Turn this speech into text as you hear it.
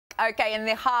OK, in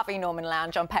the Harvey Norman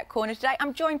Lounge on Pet Corner today,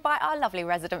 I'm joined by our lovely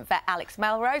resident vet, Alex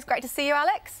Melrose. Great to see you,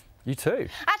 Alex. You too.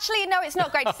 Actually, no, it's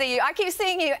not great to see you. I keep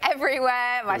seeing you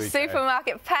everywhere. My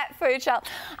supermarket, pet food shop.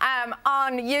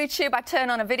 On YouTube, I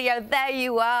turn on a video. There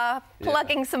you are,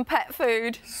 plugging some pet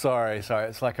food. Sorry.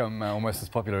 It's like I'm almost as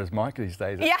popular as Mike these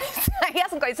days. Yes, he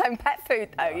hasn't got his own pet food,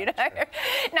 though, you know.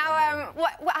 Now,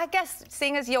 I guess,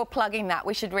 seeing as you're plugging that,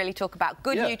 we should really talk about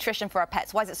good nutrition for our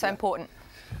pets. Why is it so important?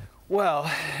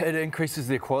 Well, it increases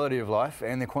their quality of life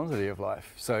and their quantity of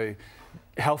life. So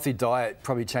healthy diet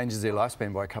probably changes their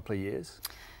lifespan by a couple of years.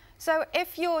 So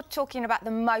if you're talking about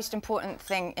the most important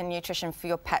thing in nutrition for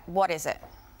your pet, what is it?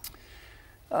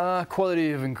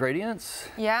 Quality of ingredients.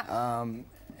 Yeah.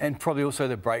 And probably also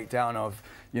the breakdown of,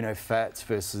 you know, fats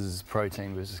versus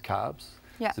protein versus carbs.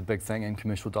 Yeah. It's a big thing in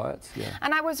commercial diets. Yeah.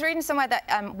 And I was reading somewhere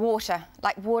that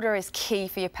water is key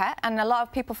for your pet, and a lot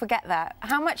of people forget that.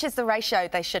 How much is the ratio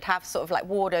they should have, sort of like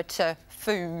water to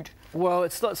food? Well,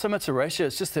 it's not so much a ratio,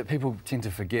 it's just that people tend to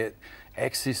forget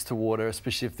access to water,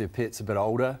 especially if their pet's a bit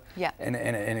older. Yeah. And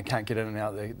it can't get in and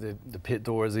out the pet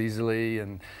door as easily,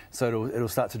 and so it'll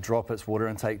start to drop its water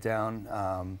intake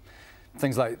down.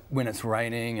 Things like when it's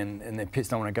raining and their pets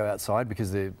don't want to go outside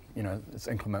because it's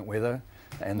inclement weather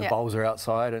and the bowls are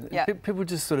outside, and people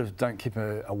just sort of don't keep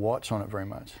a watch on it very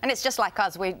much. And it's just like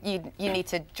us, you need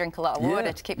to drink a lot of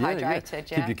water to keep hydrated.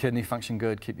 Keep your kidney function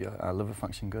good, keep your liver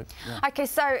function good. Yeah. Okay,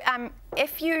 so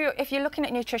if you're looking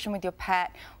at nutrition with your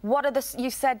pet, what are you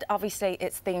said obviously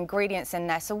it's the ingredients in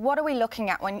there. So what are we looking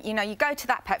at when you go to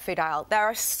that pet food aisle? There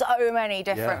are so many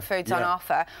different foods on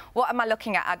offer. What am I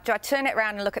looking at? Do I turn it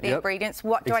around and look at the ingredients?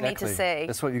 What do I need to see?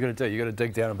 That's what you've got to do. You've got to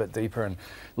dig down a bit deeper and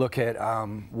look at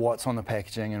what's on the packaging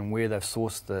and where they've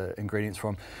sourced the ingredients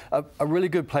from. A really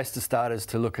good place to start is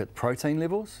to look at protein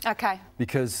levels. Okay.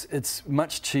 Because it's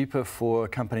much cheaper for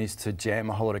companies to jam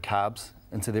a whole lot of carbs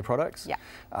into their products,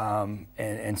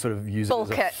 and sort of use it as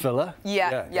a filler.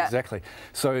 Yeah, exactly.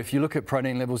 So if you look at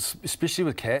protein levels, especially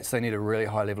with cats, they need a really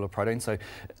high level of protein. So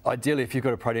ideally, if you've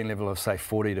got a protein level of say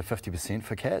 40 to 50%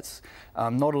 for cats,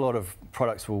 not a lot of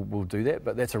products will do that,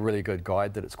 but that's a really good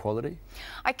guide that it's quality.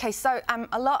 Okay, so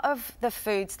a lot of the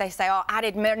foods they say,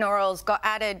 added minerals, got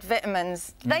added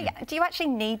vitamins. Do you actually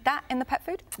need that in the pet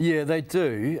food? Yeah, they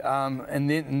do,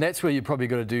 and that's where you probably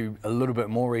got to do a little bit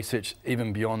more research,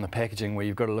 even beyond the packaging, where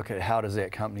you've got to look at how does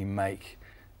that company make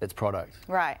its product.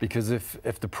 Right. Because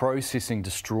if the processing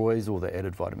destroys all the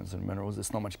added vitamins and minerals,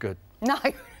 it's not much good. No,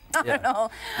 not at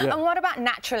all. Yeah. And what about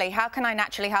naturally? How can I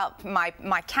naturally help my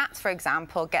cats, for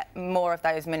example, get more of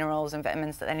those minerals and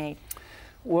vitamins that they need?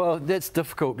 Well, that's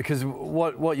difficult because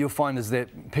what you'll find is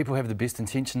that people have the best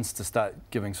intentions to start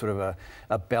giving sort of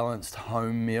a balanced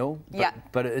home meal,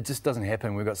 but it just doesn't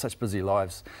happen. We've got such busy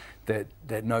lives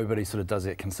that nobody sort of does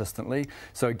that consistently.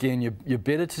 So again, you're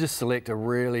better to just select a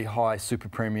really high super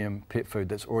premium pet food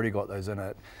that's already got those in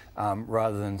it,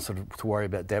 rather than sort of to worry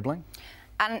about dabbling.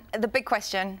 And the big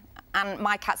question, and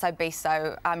my cat's obese,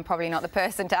 so I'm probably not the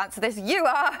person to answer this. You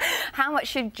are. How much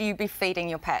should you be feeding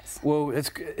your pets? Well, it's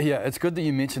good that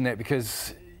you mentioned that,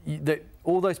 because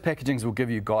all those packagings will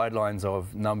give you guidelines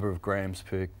of number of grams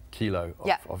per kilo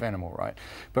of animal, right?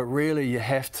 But really, you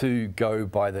have to go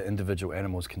by the individual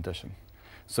animal's condition.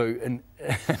 So,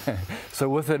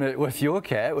 with your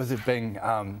cat, with it being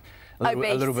a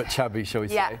little bit chubby, shall we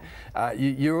say,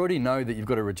 you already know that you've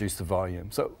got to reduce the volume,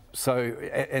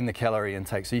 and the calorie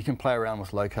intake. So you can play around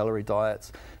with low-calorie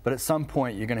diets, but at some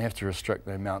point you're going to have to restrict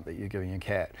the amount that you're giving your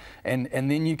cat, and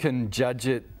then you can judge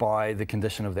it by the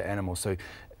condition of the animal. So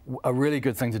a really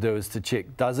good thing to do is to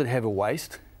check: does it have a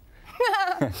waist?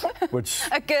 Which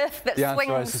a girth that the answer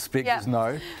swings. I suspect is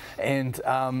no, and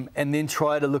then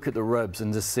try to look at the ribs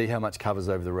and just see how much covers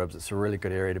over the ribs. It's a really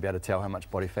good area to be able to tell how much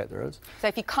body fat there is. So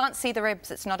if you can't see the ribs,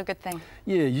 it's not a good thing.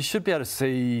 Yeah, you should be able to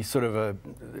see sort of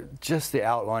just the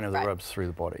outline of the ribs through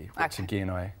the body, which again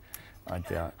I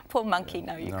doubt. Poor monkey,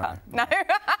 no, you can't. No.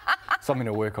 Something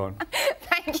to work on.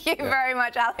 Thank you very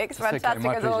much, Alex.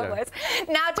 Fantastic as always.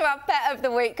 Now to our pet of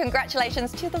the week.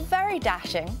 Congratulations to the very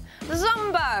dashing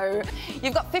Zombo.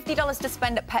 You've got $50 to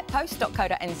spend at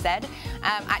petpost.co.nz.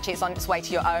 Actually, it's on its way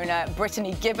to your owner,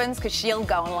 Brittany Gibbons, because she'll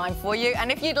go online for you.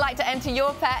 And if you'd like to enter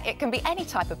your pet, it can be any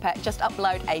type of pet. Just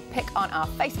upload a pic on our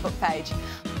Facebook page.